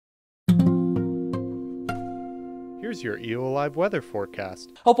here's your EOAlive weather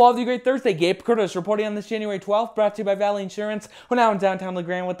forecast. Hope all of you great Thursday. Gabe Curtis reporting on this January 12th, brought to you by Valley Insurance. We're now in downtown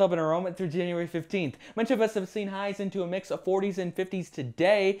LeGrand with open enrollment through January 15th. Much of us have seen highs into a mix of 40s and 50s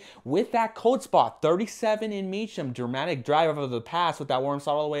today with that cold spot. 37 in Meacham, dramatic drive over the pass with that warm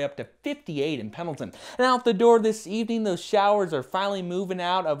spot all the way up to 58 in Pendleton. And out the door this evening, those showers are finally moving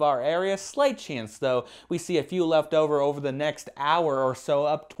out of our area. Slight chance, though, we see a few left over the next hour or so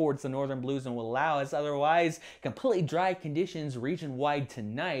up towards the northern blues and will allow us. Otherwise, completely dry conditions region-wide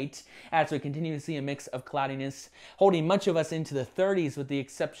tonight as we continue to see a mix of cloudiness holding much of us into the 30s with the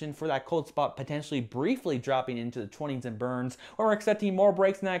exception for that cold spot potentially briefly dropping into the 20s and Burns, where we're expecting more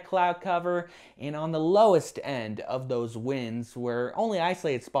breaks in that cloud cover, and on the lowest end of those winds where only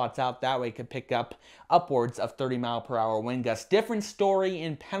isolated spots out that way could pick up upwards of 30-mile-per-hour wind gusts. Different story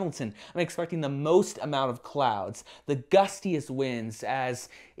in Pendleton. I'm expecting the most amount of clouds, the gustiest winds, as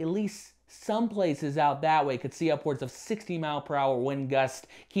at least some places out that way could see upwards of 60-mile-per-hour wind gusts,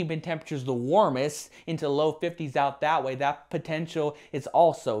 keeping temperatures the warmest into low 50s out that way. That potential is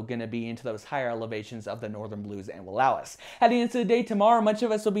also going to be into those higher elevations of the northern blues and will allow us. Heading into the day tomorrow, much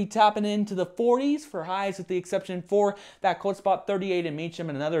of us will be topping into the 40s for highs with the exception for that cold spot 38 in Meacham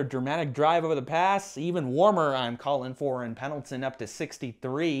and another dramatic drive over the pass. Even warmer I'm calling for in Pendleton up to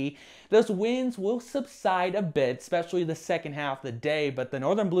 63. Those winds will subside a bit, especially the second half of the day, but the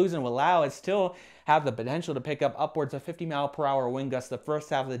northern blues and will allow us still have the potential to pick up upwards of 50-mile-per-hour wind gusts the first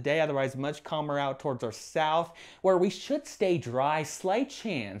half of the day. Otherwise, much calmer out towards our south, where we should stay dry. Slight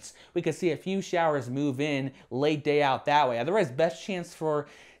chance we could see a few showers move in late day out that way. Otherwise, best chance for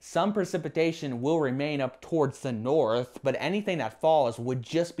some precipitation will remain up towards the north, but anything that falls would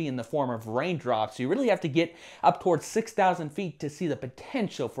just be in the form of raindrops. So you really have to get up towards 6,000 feet to see the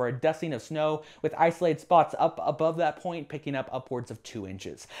potential for a dusting of snow, with isolated spots up above that point picking up upwards of 2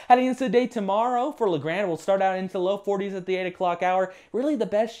 inches. Heading into the day tomorrow for LeGrand, we'll start out into the low 40s at the 8 o'clock hour. Really the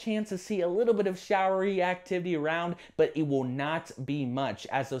best chance to see a little bit of showery activity around, but it will not be much,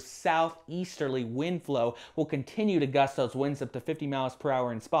 as those southeasterly wind flow will continue to gust those winds up to 50 miles per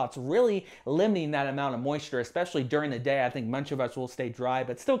hour in spots, really limiting that amount of moisture, especially during the day. I think much of us will stay dry,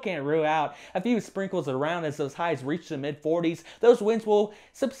 but still can't rule out a few sprinkles around as those highs reach the mid-40s. Those winds will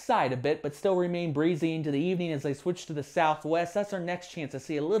subside a bit, but still remain breezy into the evening as they switch to the southwest. That's our next chance to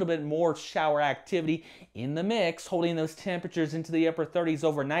see a little bit more shower activity in the mix, holding those temperatures into the upper 30s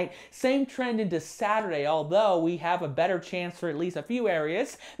overnight. Same trend into Saturday, although we have a better chance for at least a few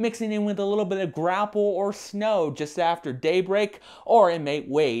areas, mixing in with a little bit of grapple or snow just after daybreak, or it may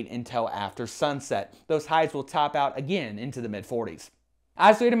wait until after sunset. Those highs will top out again into the mid-40s.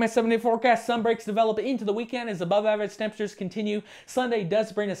 As we get in my 7-day forecast, sun breaks develop into the weekend as above average temperatures continue. Sunday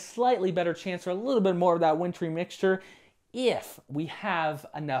does bring a slightly better chance for a little bit more of that wintry mixture if we have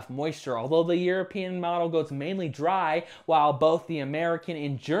enough moisture. Although the European model goes mainly dry, while both the American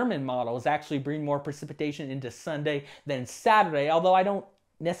and German models actually bring more precipitation into Sunday than Saturday. Although I don't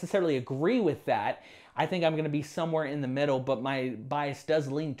necessarily agree with that. I think I'm going to be somewhere in the middle, but my bias does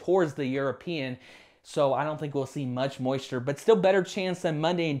lean towards the European, so I don't think we'll see much moisture, but still better chance than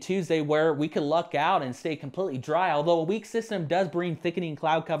Monday and Tuesday, where we could luck out and stay completely dry, although a weak system does bring thickening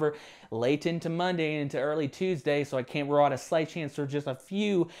cloud cover late into Monday and into early Tuesday, so I can't rule out a slight chance for just a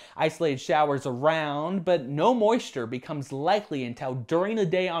few isolated showers around, but no moisture becomes likely until during the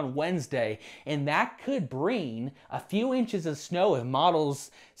day on Wednesday, and that could bring a few inches of snow if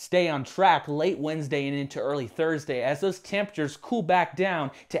models stay on track late Wednesday and into early Thursday, as those temperatures cool back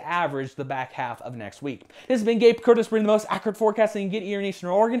down to average the back half of next week. This has been Gabe Curtis bringing the most accurate forecasting you can get here in Eastern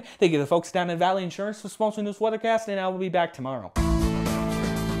Oregon. Thank you to the folks down at Valley Insurance for sponsoring this weathercast, and I will be back tomorrow.